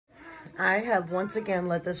I have once again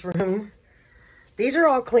let this room, these are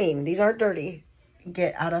all clean, these aren't dirty,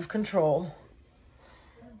 get out of control.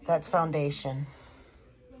 That's foundation.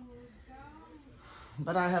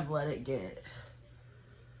 But I have let it get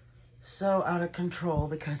so out of control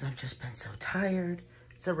because I've just been so tired.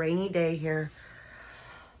 It's a rainy day here.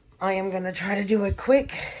 I am going to try to do a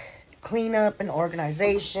quick cleanup and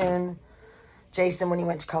organization. Jason, when he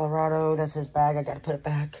went to Colorado, that's his bag. I got to put it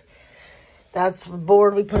back. That's the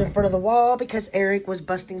board we put in front of the wall because Eric was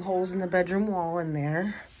busting holes in the bedroom wall in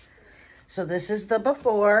there. So this is the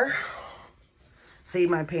before. See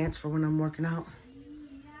my pants for when I'm working out.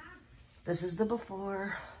 This is the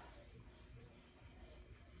before.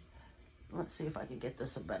 Let's see if I can get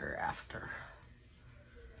this a better after.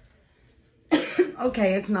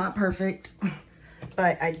 Okay, it's not perfect,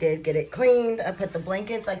 but I did get it cleaned. I put the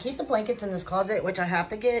blankets. I keep the blankets in this closet, which I have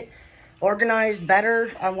to get organized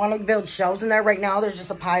better. I want to build shelves in there. Right now, there's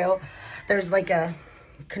just a pile. There's like a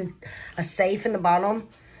safe in the bottom,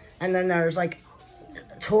 and then there's like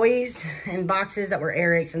toys and boxes that were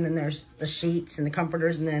Eric's, and then there's the sheets and the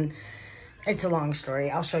comforters, and then it's a long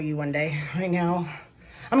story. I'll show you one day. Right now,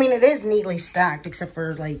 I mean, it is neatly stacked, except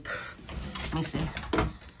for like, let me see.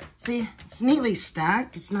 See, it's neatly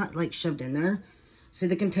stacked. It's not like shoved in there. See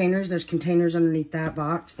the containers? There's containers underneath that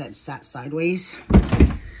box that sat sideways.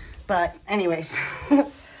 But anyways,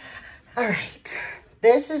 all right.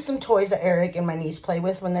 This is some toys that Eric and my niece play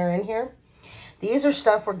with when they're in here. These are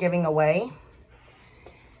stuff we're giving away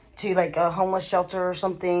to like a homeless shelter or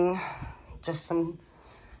something. Just some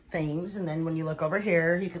things. And then when you look over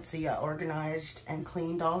here, you can see I organized and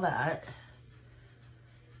cleaned all that.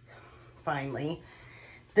 Finally.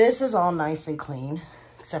 This is all nice and clean,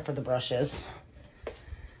 except for the brushes.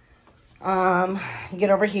 You get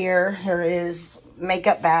over here, there is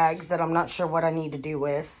makeup bags that I'm not sure what I need to do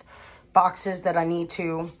with. Boxes that I need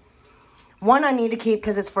to, one I need to keep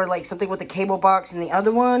because it's for like something with a cable box, and the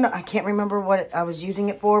other one, I can't remember what I was using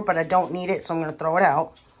it for, but I don't need it, so I'm going to throw it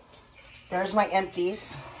out. There's my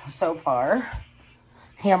empties so far.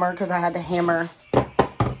 Hammer, because I had to hammer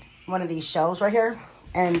one of these shelves right here.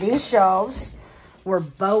 And these shelves were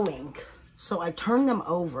bowing, so I turned them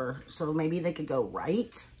over so maybe they could go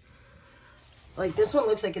right. Like this one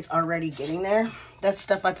looks like it's already getting there. That's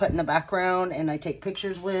stuff I put in the background and I take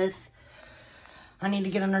pictures with. I need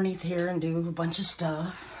to get underneath here and do a bunch of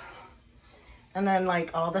stuff. And then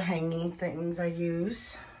like all the hanging things I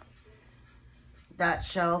use. That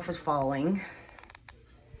shelf is falling.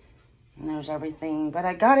 And there's everything, but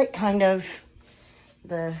I got it kind of,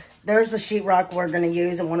 there's the sheetrock we're going to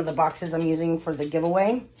use in one of the boxes I'm using for the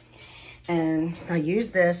giveaway. And I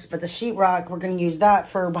use this, but the sheetrock, we're going to use that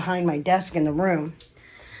for behind my desk in the room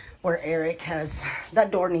where Eric has,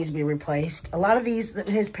 that door needs to be replaced. A lot of these,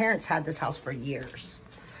 his parents had this house for years.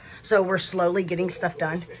 So we're slowly getting stuff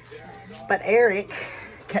done. But Eric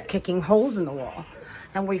kept kicking holes in the wall.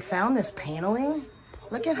 And we found this paneling.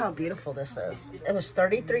 Look at how beautiful this is. It was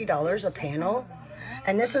 $33 a panel.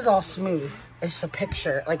 And this is all smooth. It's a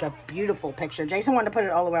picture, like a beautiful picture. Jason wanted to put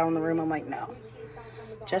it all around the room. I'm like, no.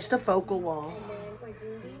 Just a focal wall.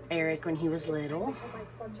 Eric when he was little.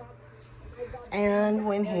 And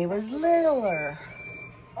when he was littler.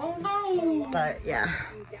 Oh no. But yeah.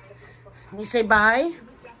 You say bye?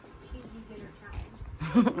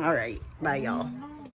 All right. Bye, y'all.